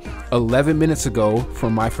show 11 minutes ago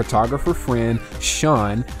from my photographer friend,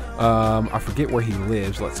 Sean. I forget where he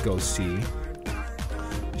lives. Let's go see.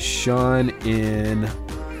 Sean in...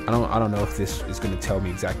 I don't know if this is going to tell me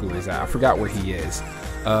exactly where he's at. I forgot where he is.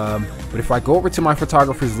 But if I go over to my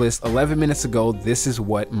photographers list 11 minutes ago, this is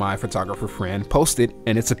what my photographer friend posted,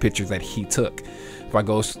 and it's a picture that he took. If I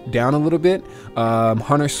go down a little bit,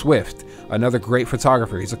 Hunter Swift, another great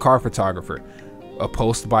photographer. He's a car photographer. A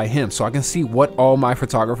post by him. So I can see what all my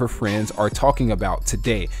photographer friends are talking about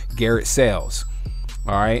today. Garrett Sales.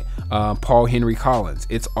 All right. Paul Henry Collins.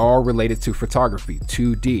 It's all related to photography.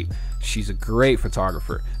 2D. She's a great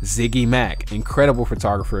photographer. Ziggy Mack, incredible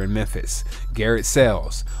photographer in Memphis. Garrett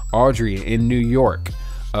Sales. Audrey in New York.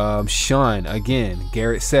 Sean, again,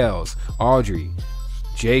 Garrett Sales. Audrey.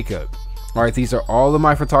 Jacob. All right, these are all of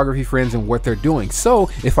my photography friends and what they're doing. So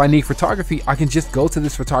if I need photography, I can just go to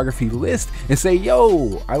this photography list and say,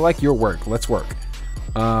 yo, I like your work. Let's work.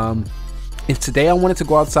 If today I wanted to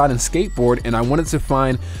go outside and skateboard and I wanted to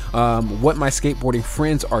find what my skateboarding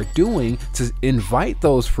friends are doing to invite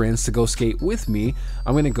those friends to go skate with me,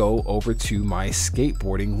 I'm going to go over to my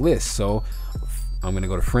skateboarding list. So I'm going to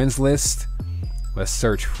go to friends list. Let's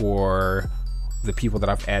search for the people that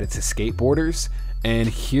I've added to skateboarders. And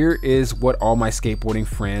here is what all my skateboarding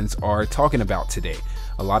friends are talking about today.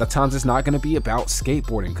 A lot of times it's not going to be about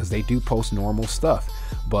skateboarding because they do post normal stuff.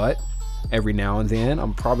 But every now and then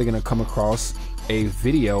I'm probably going to come across a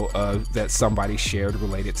video that somebody shared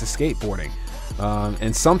related to skateboarding.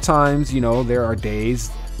 And sometimes, you know, there are days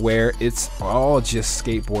where it's all just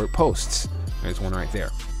skateboard posts. There's one right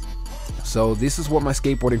there. So this is what my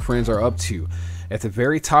skateboarding friends are up to. At the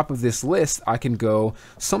very top of this list, I can go,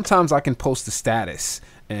 sometimes I can post a status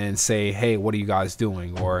and say, hey, what are you guys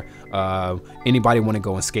doing? Or anybody want to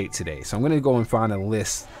go and skate today? So I'm going to go and find a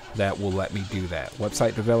list that will let me do that.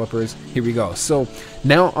 Website developers, here we go. So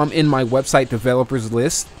now I'm in my website developers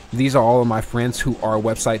list. These are all of my friends who are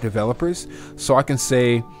website developers. So I can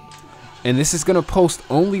say, and this is going to post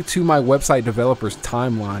only to my website developers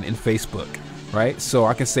timeline in Facebook, right? So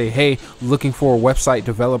I can say, hey, looking for a website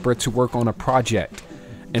developer to work on a project.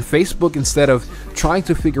 And Facebook, instead of trying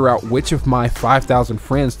to figure out which of my 5,000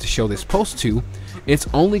 friends to show this post to, it's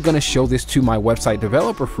only going to show this to my website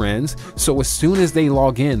developer friends. So as soon as they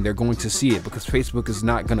log in, they're going to see it, because Facebook is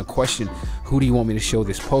not going to question, who do you want me to show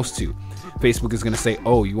this post to? Facebook is going to say,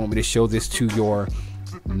 oh, you want me to show this to your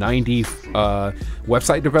 90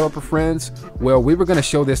 website developer friends? Well, we were going to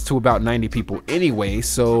show this to about 90 people anyway,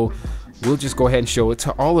 so we'll just go ahead and show it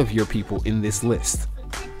to all of your people in this list.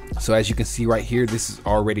 So as you can see right here, this is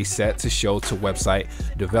already set to show to website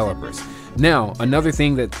developers. Now, another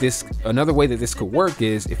way that this could work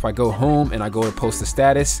is if I go home and I go to post a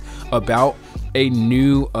status about a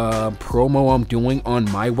new promo I'm doing on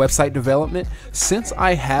my website development. Since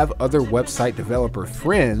I have other website developer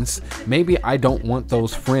friends, maybe I don't want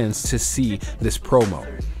those friends to see this promo,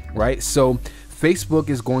 right? So Facebook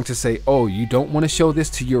is going to say, oh, you don't want to show this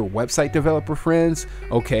to your website developer friends?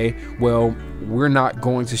 Okay, well, we're not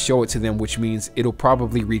going to show it to them, which means it'll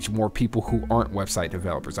probably reach more people who aren't website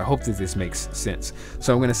developers. I hope that this makes sense.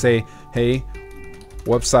 So I'm going to say, hey,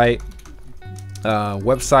 websites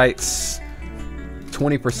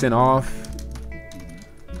 20% off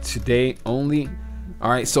today only. All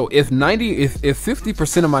right, so if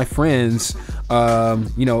 50% of my friends,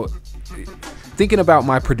 you know, thinking about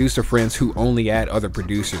my producer friends who only add other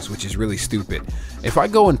producers, which is really stupid. If I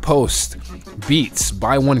go and post beats,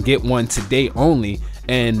 buy one, get one today only,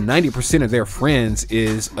 and 90% of their friends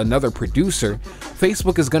is another producer,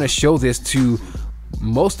 Facebook is going to show this to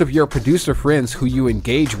most of your producer friends who you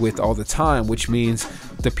engage with all the time, which means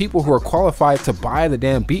the people who are qualified to buy the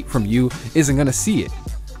damn beat from you isn't going to see it,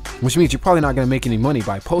 which means you're probably not going to make any money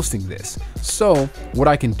by posting this. So what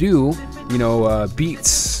I can do, you know,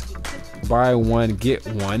 beats, buy one, get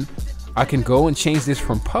one, I can go and change this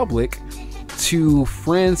from public to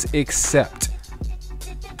friends accept,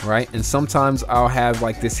 right? And sometimes I'll have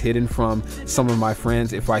like this hidden from some of my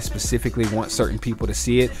friends if I specifically want certain people to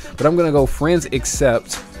see it, but I'm gonna go friends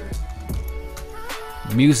accept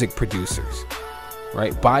music producers,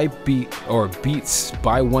 right? Buy beat or beats,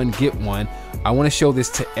 buy one, get one. I want to show this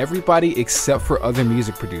to everybody except for other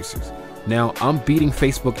music producers. Now I'm beating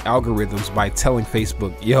Facebook algorithms by telling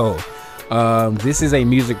Facebook, yo, this is a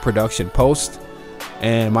music production post,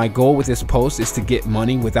 and my goal with this post is to get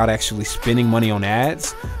money without actually spending money on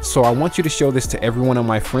ads. So I want you to show this to everyone on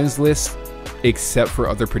my friends list except for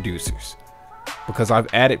other producers, because I've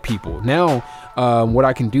added people. Now, what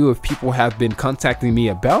I can do, if people have been contacting me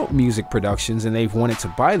about music productions and they've wanted to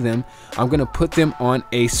buy them, I'm going to put them on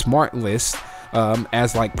a smart list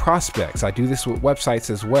as like prospects. I do this with websites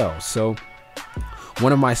as well. So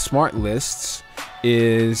one of my smart lists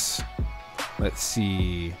is, let's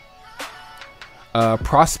see,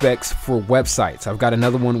 prospects for websites. I've got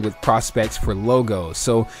another one with prospects for logos.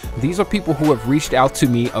 So these are people who have reached out to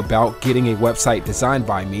me about getting a website designed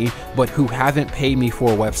by me, but who haven't paid me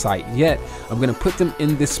for a website yet. I'm going to put them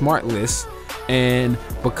in this smart list, and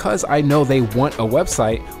because I know they want a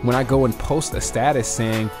website, when I go and post a status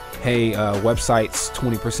saying, hey, websites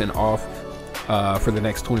 20% off for the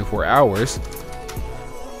next 24 hours,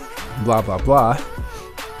 blah blah blah,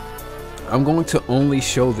 I'm going to only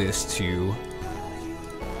show this to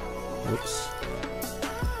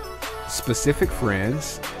specific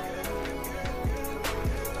friends,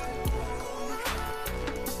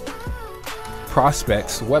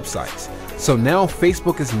 prospects, websites. So now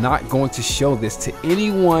Facebook is not going to show this to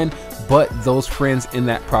anyone but those friends in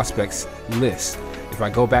that prospects list. If I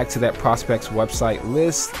go back to that prospects website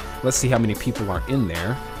list, let's see how many people are in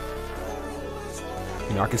there.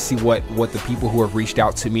 You know, I can see what the people who have reached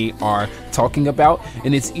out to me are talking about,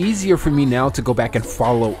 and it's easier for me now to go back and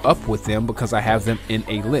follow up with them because I have them in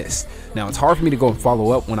a list. Now, it's hard for me to go and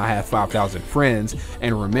follow up when I have 5,000 friends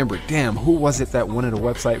and remember, damn, who was it that wanted a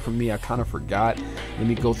website from me? I kind of forgot. Let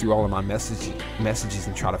me go through all of my messages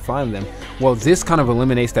and try to find them. Well, this kind of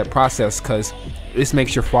eliminates that process because this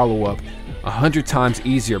makes your follow-up 100 times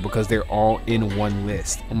easier because they're all in one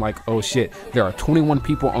list. I'm like, oh shit, there are 21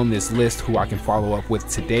 people on this list who I can follow up with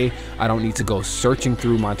today. I don't need to go searching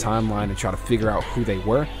through my timeline and try to figure out who they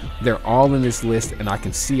were. They're all in this list and I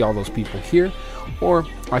can see all those people here. Or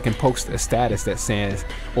I can post a status that says,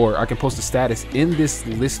 or I can post a status in this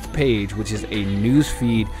list page, which is a news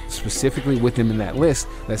feed specifically with them in that list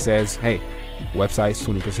that says, hey, websites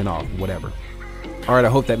 20% off, whatever. All right, I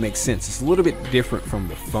hope that makes sense. It's a little bit different from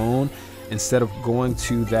the phone. Instead of going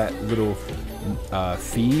to that little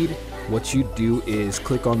feed, what you do is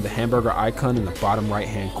click on the hamburger icon in the bottom right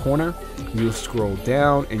hand corner. You'll scroll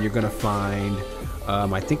down and you're gonna find,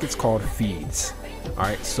 I think it's called feeds. All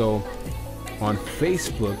right, so on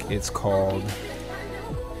Facebook, it's called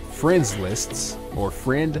friends lists or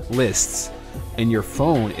friend lists. In your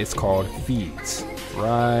phone, it's called feeds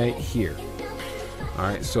right here. All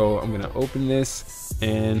right, so I'm gonna open this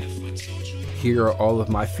and here are all of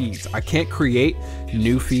my feeds. I can't create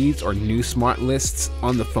new feeds or new smart lists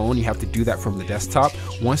on the phone. You have to do that from the desktop.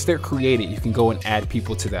 Once they're created, you can go and add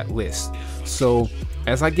people to that list. So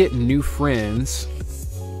as I get new friends,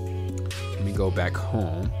 let me go back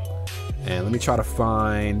home. And let me try to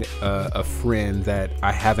find a friend that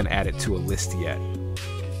I haven't added to a list yet.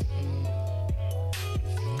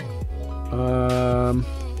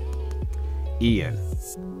 Ian.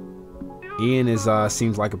 Ian is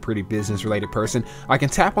seems like a pretty business related person. I can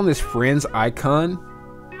tap on this friends icon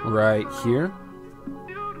right here,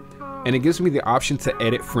 and it gives me the option to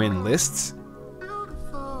edit friend lists.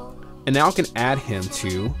 And now I can add him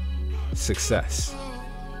to success.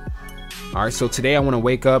 All right, so today I want to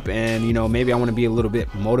wake up and, you know, maybe I want to be a little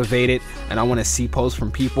bit motivated, and I want to see posts from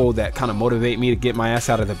people that kind of motivate me to get my ass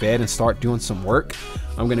out of the bed and start doing some work.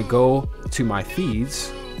 I'm going to go to my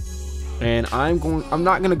feeds, and I'm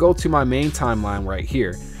not going to go to my main timeline right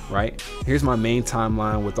here, right? Here's my main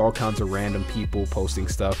timeline with all kinds of random people posting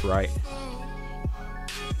stuff, right?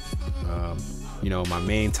 You know, my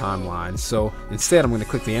main timeline. So instead, I'm going to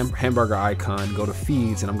click the hamburger icon, go to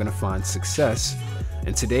feeds, and I'm going to find success.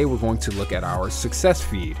 And today we're going to look at our success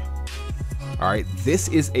feed. All right, this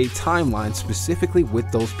is a timeline specifically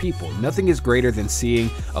with those people. Nothing is greater than seeing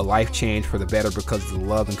a life change for the better because of the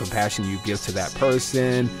love and compassion you give to that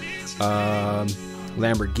person.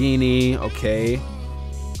 Lamborghini, okay.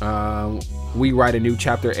 We write a new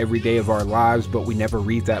chapter every day of our lives, but we never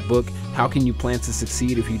read that book. How can you plan to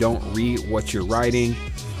succeed if you don't read what you're writing?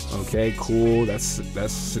 Okay, cool. That's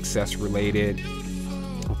success related.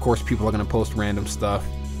 Of course, people are going to post random stuff.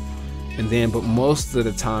 And then, but most of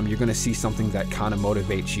the time, you're going to see something that kind of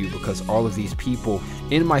motivates you, because all of these people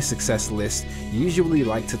in my success list usually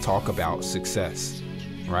like to talk about success,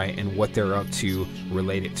 right? And what they're up to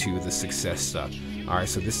related to the success stuff. All right,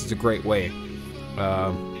 so this is a great way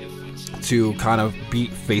to kind of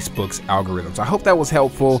beat Facebook's algorithms. I hope that was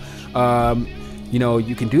helpful. You know,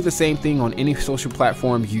 you can do the same thing on any social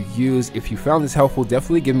platform you use. If you found this helpful,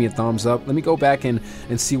 definitely give me a thumbs up. Let me go back and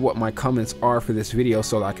see what my comments are for this video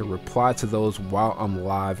so that I can reply to those while I'm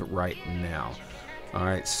live right now. All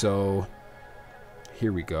right, so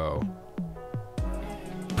here we go.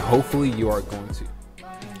 Hopefully you are going to.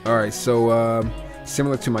 All right, so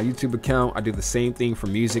similar to my YouTube account, I do the same thing for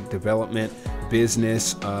music development,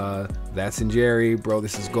 business. That's in Jerry, bro.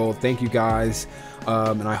 This is gold. Thank you guys.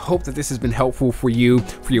 And I hope that this has been helpful for you,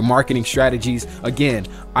 for your marketing strategies. Again,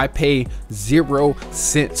 I pay 0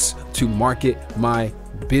 cents to market my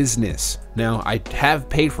business. Now, I have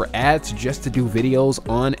paid for ads just to do videos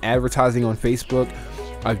on advertising on Facebook.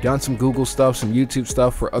 I've done some Google stuff, some YouTube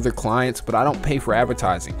stuff for other clients, but I don't pay for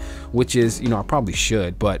advertising, which is, you know, I probably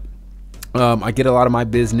should, but I get a lot of my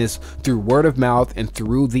business through word of mouth and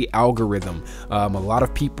through the algorithm. A lot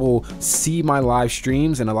of people see my live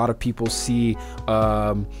streams, and a lot of people see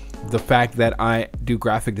the fact that I do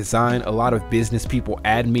graphic design. A lot of business people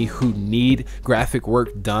add me who need graphic work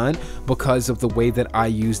done because of the way that I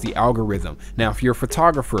use the algorithm. Now, if you're a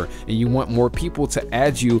photographer and you want more people to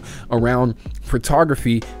add you around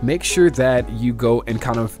photography, make sure that you go and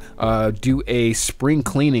kind of do a spring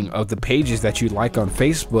cleaning of the pages that you like on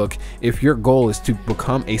Facebook. If your goal is to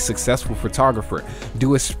become a successful photographer,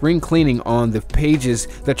 do a spring cleaning on the pages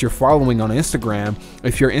that you're following on Instagram.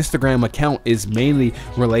 If your Instagram account is mainly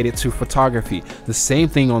related to photography, the same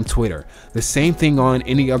thing on Twitter, the same thing on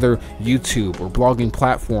any other YouTube or blogging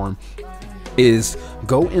platform, is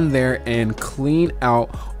go in there and clean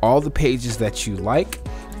out all the pages that you like,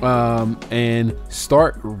 and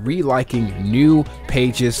start reliking new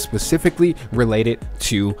pages specifically related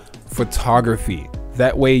to photography.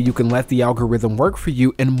 That way you can let the algorithm work for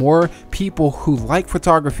you, and more people who like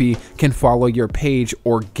photography can follow your page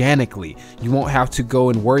organically. You won't have to go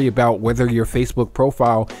and worry about whether your Facebook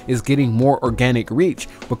profile is getting more organic reach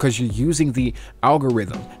because you're using the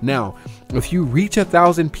algorithm. Now, if you reach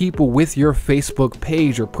 1,000 people with your Facebook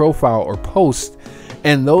page or profile or post,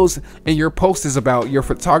 and your post is about your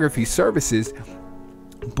photography services,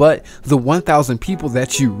 but the 1,000 people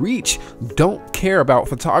that you reach don't care about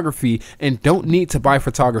photography and don't need to buy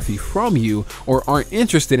photography from you or aren't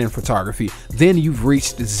interested in photography, then you've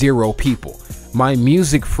reached 0 people. My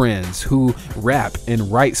music friends who rap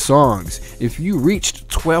and write songs, if you reached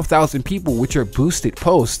 12,000 people with your boosted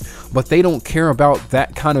post, but they don't care about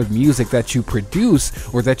that kind of music that you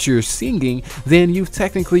produce or that you're singing, then you've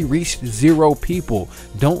technically reached 0 people.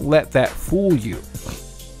 Don't let that fool you.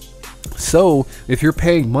 So if you're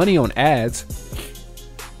paying money on ads,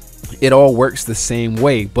 it all works the same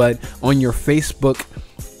way. But on your Facebook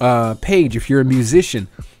page, if you're a musician,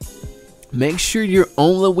 make sure you're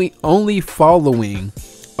only following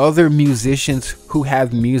other musicians who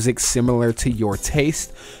have music similar to your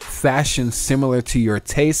taste. fashion similar to your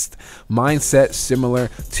taste, mindset similar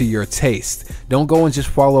to your taste. Don't go and just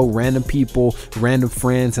follow random people, random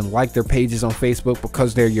friends, and like their pages on Facebook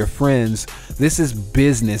because they're your friends. This is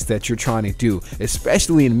business that you're trying to do,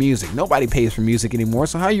 especially in music. Nobody pays for music anymore,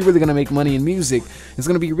 so how are you really going to make money in music? It's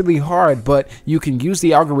going to be really hard, but you can use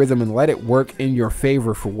the algorithm and let it work in your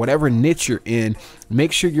favor for whatever niche you're in.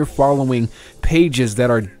 Make sure you're following pages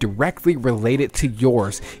that are directly related to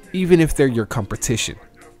yours, even if they're your competition.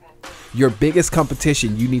 Your biggest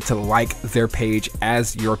competition, you need to like their page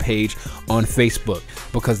as your page on Facebook,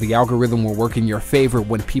 because the algorithm will work in your favor.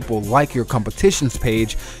 When people like your competition's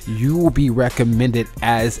page, you will be recommended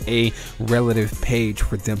as a relative page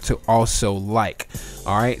for them to also like.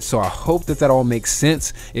 All right, so I hope that all makes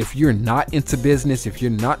sense. If you're not into business, if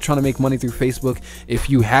you're not trying to make money through Facebook, if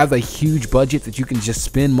you have a huge budget that you can just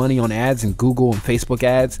spend money on ads and Google and Facebook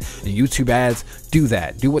ads and YouTube ads, do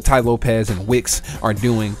that. Do what Ty Lopez and Wix are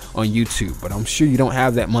doing on YouTube. But I'm sure you don't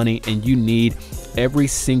have that money and you need every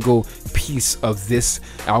single piece of this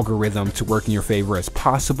algorithm to work in your favor as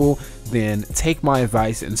possible. Then take my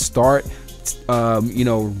advice and start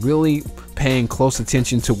really paying close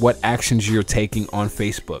attention to what actions you're taking on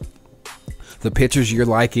Facebook. The pictures you're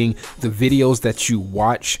liking, the videos that you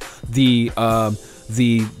watch, the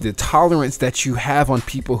tolerance that you have on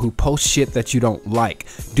people who post shit that you don't like.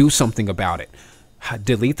 Do something about it.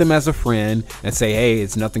 Delete them as a friend and say, hey,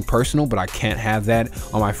 it's nothing personal, but I can't have that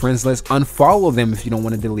on my friends list. Unfollow them if you don't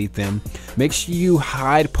want to delete them. Make sure you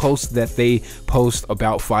hide posts that they post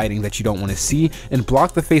about fighting that you don't want to see, and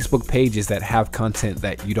block the Facebook pages that have content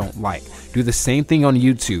that you don't like. Do the same thing on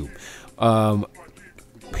YouTube.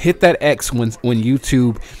 Hit that X when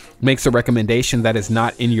YouTube makes a recommendation that is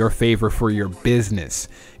not in your favor for your business.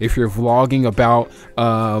 If you're vlogging about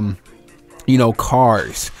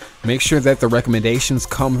cars, make sure that the recommendations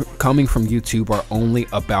coming from YouTube are only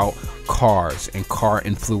about cars and car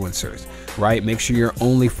influencers, right? Make sure you're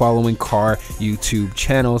only following car YouTube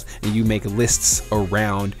channels and you make lists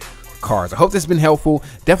around cars. I hope this has been helpful.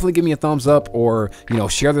 Definitely give me a thumbs up, or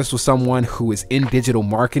share this with someone who is in digital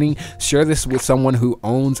marketing. Share this with someone who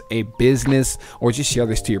owns a business, or just share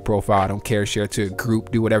this to your profile. I don't care. Share it to a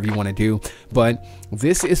group. Do whatever you want to do. But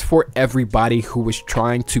this is for everybody who is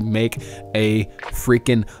trying to make a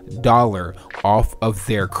freaking dollar off of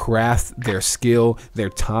their craft, their skill, their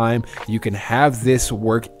time. You can have this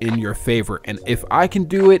work in your favor. And if I can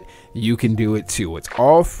do it, you can do it too. It's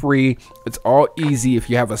all free. It's all easy. If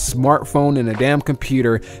you have a smartphone and a damn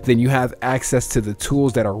computer, then you have access to the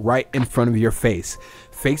tools that are right in front of your face.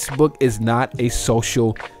 Facebook is not a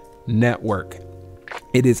social network.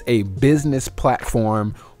 It is a business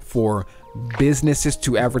platform for businesses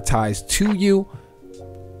to advertise to you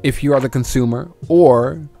if you are the consumer,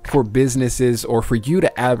 or for businesses or for you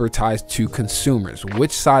to advertise to consumers.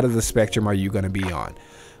 Which side of the spectrum are you going to be on?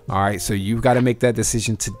 All right, so you've got to make that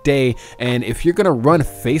decision today. And if you're going to run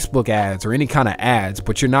Facebook ads or any kind of ads,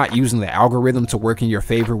 but you're not using the algorithm to work in your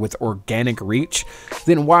favor with organic reach,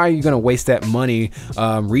 then why are you going to waste that money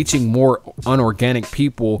reaching more unorganic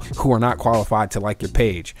people who are not qualified to like your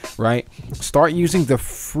page, right? Start using the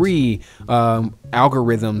free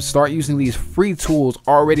algorithms. Start using these free tools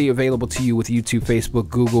already available to you with YouTube, Facebook,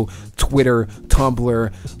 Google, Twitter,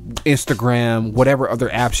 Tumblr, Instagram, whatever other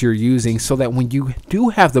apps you're using, so that when you do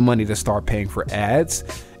have the money to start paying for ads,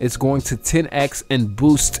 it's going to 10x and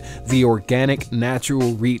boost the organic,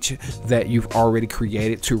 natural reach that you've already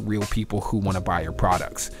created to real people who want to buy your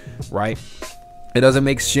products, right? It doesn't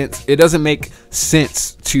make sense. It doesn't make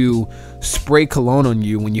sense to spray cologne on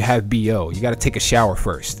you when you have BO. You got to take a shower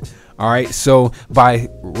first. All right, so by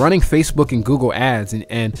running Facebook and Google ads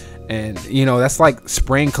and that's like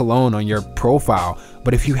spraying cologne on your profile.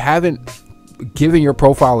 But if you haven't given your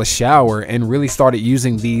profile a shower and really started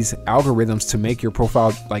using these algorithms to make your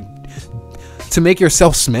profile, like to make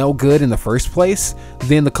yourself smell good in the first place,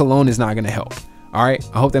 then the cologne is not going to help. All right,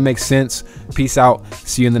 I hope that makes sense. Peace out.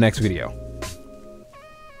 See you in the next video.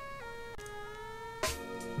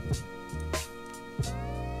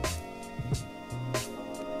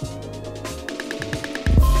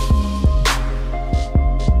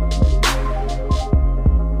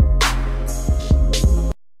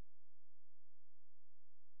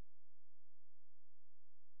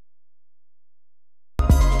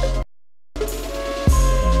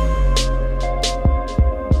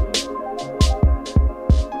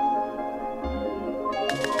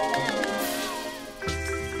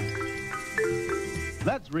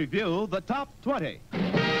 Let's review the top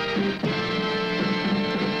 20.